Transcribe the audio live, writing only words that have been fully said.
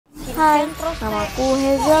Hai, namaku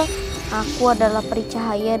Hazel. Aku adalah peri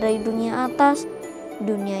cahaya dari dunia atas,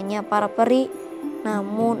 dunianya para peri.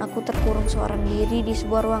 Namun aku terkurung seorang diri di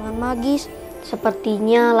sebuah ruangan magis.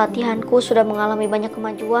 Sepertinya latihanku sudah mengalami banyak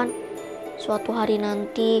kemajuan. Suatu hari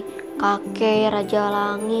nanti, kakek Raja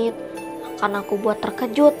Langit akan aku buat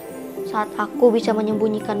terkejut saat aku bisa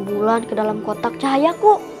menyembunyikan bulan ke dalam kotak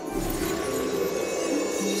cahayaku.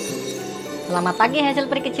 Selamat pagi Hazel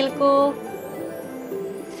peri kecilku.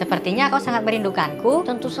 Sepertinya kau sangat merindukanku.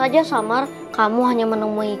 Tentu saja Samar, kamu hanya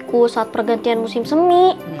menemuiku saat pergantian musim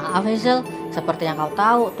semi. Maaf Hazel, seperti yang kau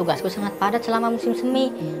tahu, tugasku sangat padat selama musim semi.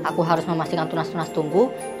 Aku harus memastikan tunas-tunas tumbuh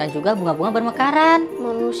dan juga bunga-bunga bermekaran.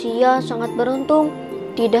 Manusia sangat beruntung,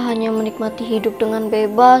 tidak hanya menikmati hidup dengan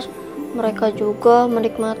bebas, mereka juga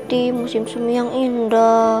menikmati musim semi yang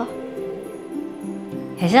indah.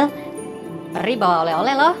 Hazel, Peri bawa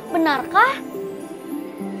oleh-oleh loh. Benarkah?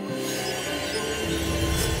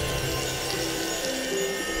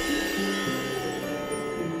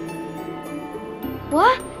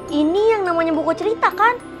 Wah, ini yang namanya buku cerita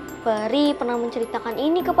kan? Peri pernah menceritakan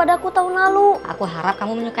ini kepadaku tahun lalu. Aku harap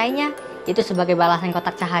kamu menyukainya. Itu sebagai balasan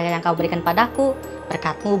kotak cahaya yang kau berikan padaku.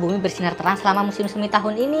 Berkatmu bumi bersinar terang selama musim semi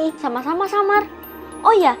tahun ini. Sama-sama Samar.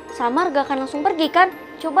 Oh ya, Samar gak akan langsung pergi kan?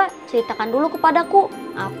 Coba ceritakan dulu kepadaku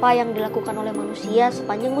apa yang dilakukan oleh manusia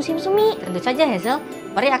sepanjang musim semi. Tentu saja Hazel,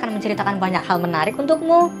 Peri akan menceritakan banyak hal menarik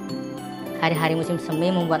untukmu. Hari-hari musim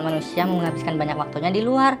semi membuat manusia menghabiskan banyak waktunya di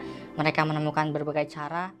luar. Mereka menemukan berbagai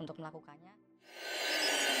cara untuk melakukannya.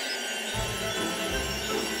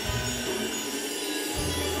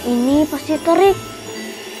 Ini pasti terik.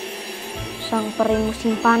 Sang peri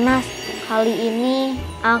musim panas, kali ini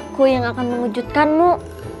aku yang akan mengejutkanmu.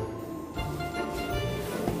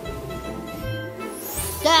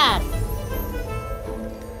 Dad,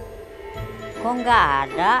 kok nggak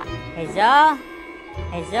ada? Hazel,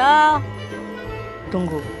 Hazel,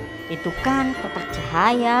 tunggu, itu kan kotak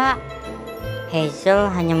cahaya. Hazel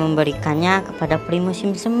hanya memberikannya kepada peri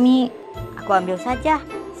musim semi. Aku ambil saja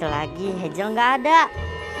selagi Hazel nggak ada.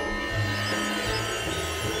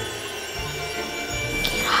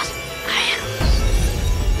 Kiras air.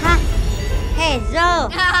 Hah, Hazel?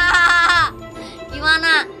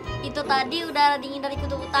 Gimana? Itu tadi udara dingin dari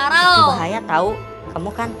kutub utara Itu loh. bahaya tahu. Kamu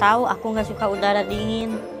kan tahu aku nggak suka udara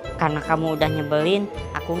dingin. Karena kamu udah nyebelin,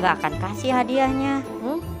 aku nggak akan kasih hadiahnya.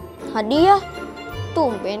 Hadiah?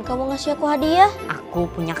 Tumben kamu ngasih aku hadiah. Aku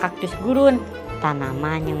punya kaktus gurun,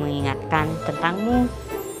 tanaman yang mengingatkan tentangmu.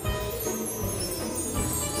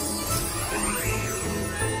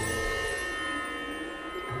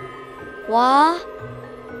 Wah,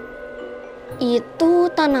 itu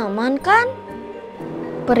tanaman kan?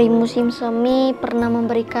 Peri musim semi pernah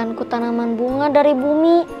memberikanku tanaman bunga dari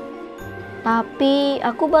bumi. Tapi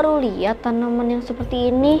aku baru lihat tanaman yang seperti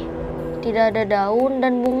ini. Tidak ada daun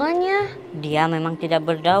dan bunganya. Dia memang tidak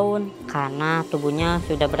berdaun karena tubuhnya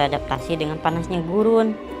sudah beradaptasi dengan panasnya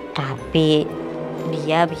gurun. Tapi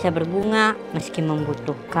dia bisa berbunga meski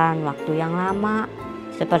membutuhkan waktu yang lama.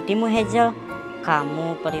 Sepertimu Hazel,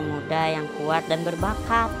 kamu peri muda yang kuat dan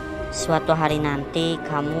berbakat. Suatu hari nanti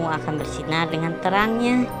kamu akan bersinar dengan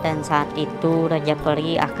terangnya. Dan saat itu Raja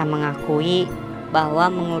Peri akan mengakui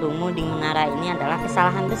bahwa mengurungmu di menara ini adalah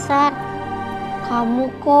kesalahan besar.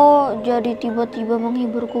 Kamu kok jadi tiba-tiba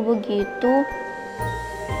menghiburku begitu?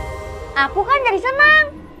 Aku kan jadi senang.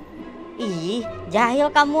 Ih, jahil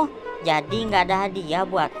kamu. Jadi nggak ada hadiah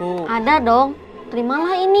buatku. Ada dong.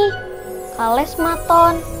 Terimalah ini.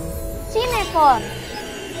 Kalesmaton. Sinefon.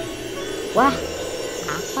 Wah,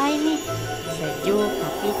 apa ini? Sejuk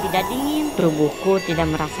tapi tidak dingin. Tubuhku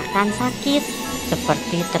tidak merasakan sakit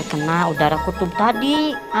seperti terkena udara kutub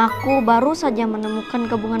tadi. Aku baru saja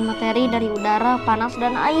menemukan gabungan materi dari udara, panas,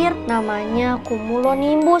 dan air. Namanya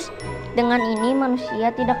cumulonimbus. Dengan ini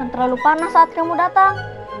manusia tidak akan terlalu panas saat kamu datang.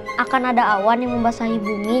 Akan ada awan yang membasahi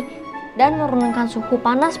bumi dan menurunkan suhu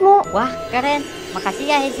panasmu. Wah, keren.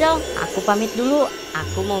 Makasih ya Hazel. Aku pamit dulu.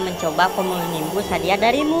 Aku mau mencoba cumulonimbus hadiah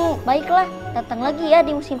darimu. Baiklah, datang lagi ya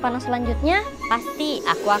di musim panas selanjutnya. Pasti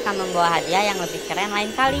aku akan membawa hadiah yang lebih keren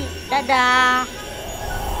lain kali. Dadah.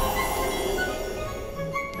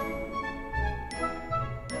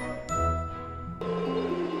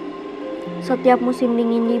 Setiap musim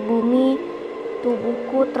dingin di bumi,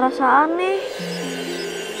 tubuhku terasa aneh.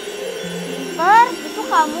 Itu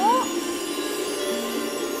kamu?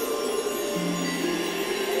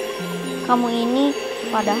 Kamu ini,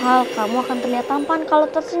 padahal kamu akan terlihat tampan kalau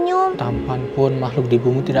tersenyum. Tampan pun makhluk di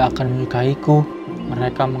bumi tidak akan menyukaiku.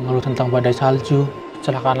 Mereka mengeluh tentang badai salju,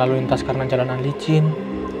 kecelakaan lalu lintas karena jalanan licin,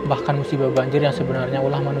 bahkan musibah banjir yang sebenarnya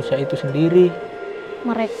ulah manusia itu sendiri.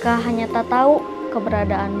 Mereka hanya tak tahu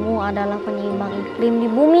keberadaanmu adalah penyeimbang iklim di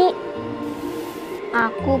bumi.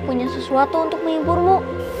 Aku punya sesuatu untuk menghiburmu.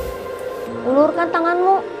 Ulurkan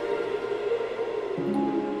tanganmu.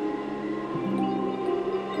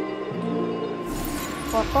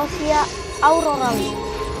 Fotosia auroralis.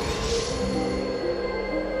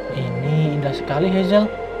 Ini indah sekali, Hazel.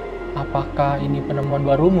 Apakah ini penemuan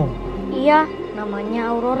barumu? Iya,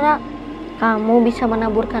 namanya aurora. Kamu bisa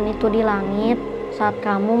menaburkan itu di langit saat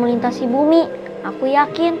kamu melintasi bumi. Aku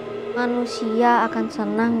yakin manusia akan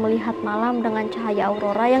senang melihat malam dengan cahaya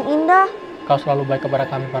aurora yang indah. Kau selalu baik kepada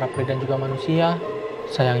kami para peri dan juga manusia.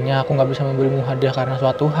 Sayangnya aku nggak bisa memberimu hadiah karena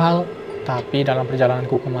suatu hal. Tapi dalam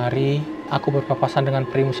perjalananku kemari, aku berpapasan dengan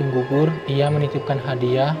peri musim gugur. Ia menitipkan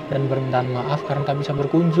hadiah dan permintaan maaf karena tak bisa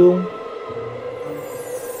berkunjung.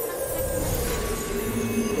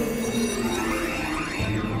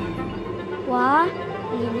 Wah,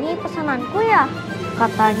 ini pesananku ya.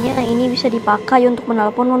 Katanya ini bisa dipakai untuk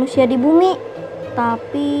menelepon manusia di bumi.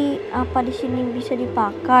 Tapi apa di sini bisa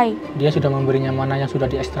dipakai? Dia sudah memberinya mana yang sudah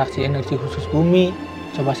diekstraksi energi khusus bumi.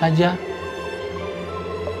 Coba saja.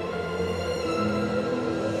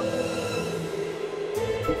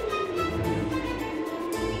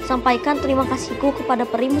 Sampaikan terima kasihku kepada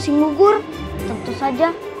peri musim gugur. Tentu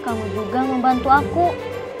saja kamu juga membantu aku.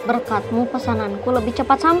 Berkatmu pesananku lebih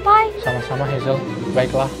cepat sampai. Sama-sama Hazel.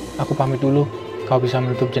 Baiklah, aku pamit dulu. Kau bisa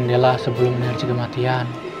menutup jendela sebelum energi kematian.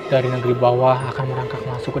 Dari negeri bawah akan merangkak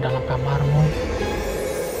masuk ke dalam kamarmu.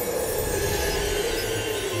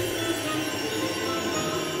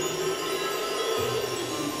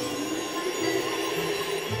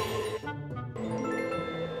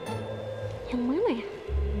 Yang mana ya?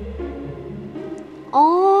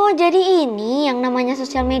 Oh, jadi ini yang namanya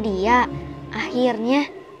sosial media.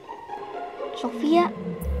 Akhirnya, Sofia,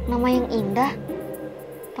 nama yang indah.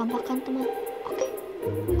 Tambahkan teman.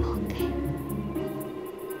 Oke.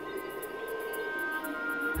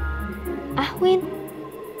 Ahwin,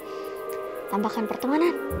 tambahkan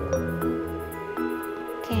pertemanan.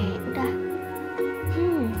 Oke, udah.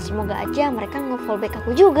 Semoga aja mereka nge-follow back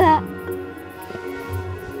aku juga.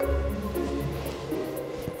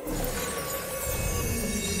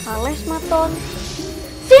 Ales maton.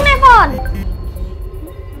 Sinefon!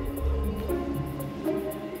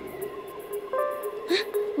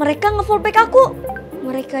 Mereka nge-follow back aku.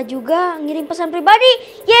 Mereka juga ngirim pesan pribadi.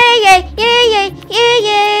 Yeay.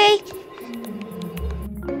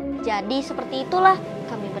 Jadi seperti itulah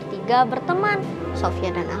kami bertiga berteman. Sofia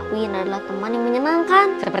dan Ahwin adalah teman yang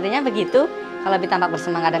menyenangkan. Sepertinya begitu. Kalau lebih tampak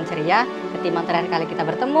bersemangat dan ceria ketimbang terakhir kali kita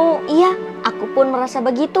bertemu. Iya, aku pun merasa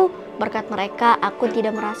begitu. Berkat mereka aku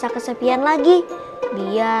tidak merasa kesepian lagi.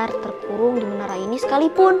 Biar terkurung di menara ini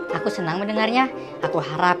sekalipun. Aku senang mendengarnya. Aku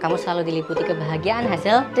harap kamu selalu diliputi kebahagiaan,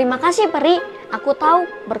 Hazel. Terima kasih, Peri. Aku tahu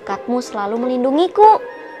berkatmu selalu melindungiku.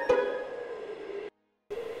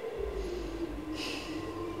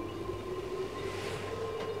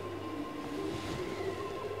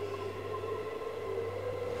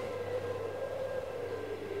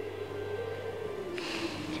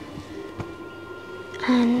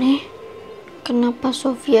 Aneh. Kenapa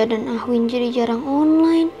Sofia dan Ahwin jadi jarang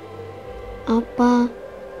online? Apa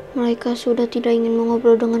mereka sudah tidak ingin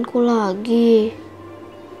mengobrol denganku lagi?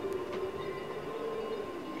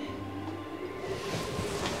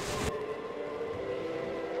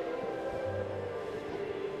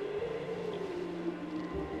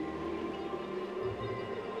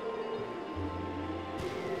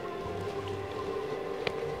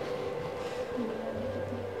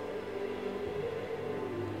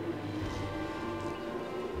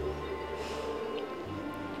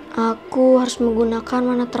 Aku harus menggunakan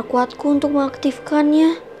mana terkuatku untuk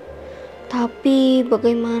mengaktifkannya. Tapi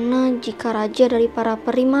bagaimana jika raja dari para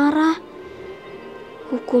peri marah?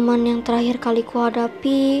 Hukuman yang terakhir kali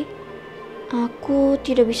kuhadapi, aku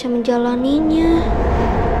tidak bisa menjalaninya.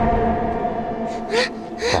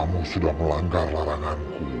 Kamu sudah melanggar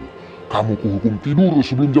laranganku. Kamu kuhukum tidur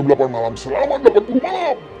sebelum jam 8 malam selama 80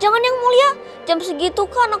 malam. Jangan yang mulia, jam segitu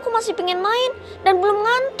kan aku masih pengen main dan belum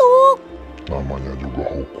ngantuk. Namanya juga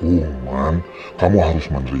hukuman, kamu harus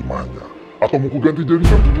menerimanya. Atau mau kuganti jadi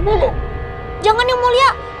jam 7 malam? Jangan yang mulia,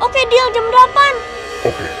 oke deal jam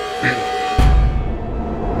 8. Oke, deal.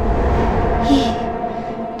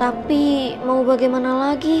 Tapi mau bagaimana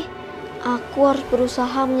lagi? Aku harus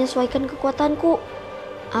berusaha menyesuaikan kekuatanku.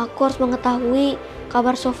 Aku harus mengetahui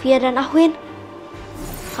kabar Sofia dan Ahwin.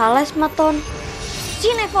 Kales maton.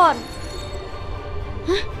 Sinefon.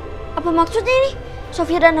 Hah? Apa maksudnya ini?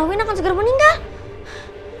 Sofia dan Ahwin akan segera meninggal.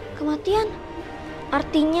 Kematian.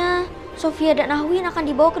 Artinya Sofia dan Ahwin akan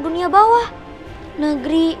dibawa ke dunia bawah.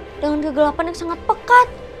 Negeri dengan kegelapan yang sangat pekat.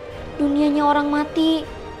 Dunianya orang mati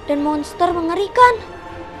dan monster mengerikan.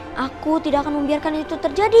 Aku tidak akan membiarkan itu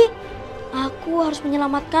terjadi. Aku harus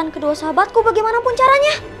menyelamatkan kedua sahabatku bagaimanapun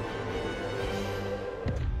caranya.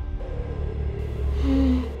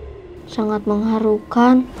 Sangat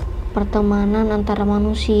mengharukan pertemanan antara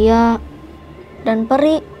manusia dan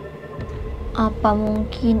peri. Apa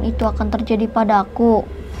mungkin itu akan terjadi padaku?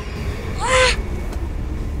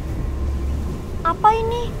 Apa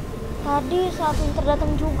ini? Tadi saat winter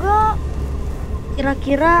datang juga.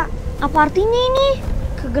 Kira-kira apa artinya ini?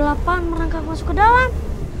 Kegelapan merangkak masuk ke dalam.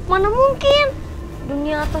 Mana mungkin?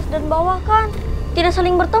 Dunia atas dan bawah kan tidak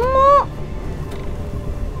saling bertemu.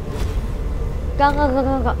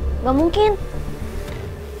 Gak mungkin.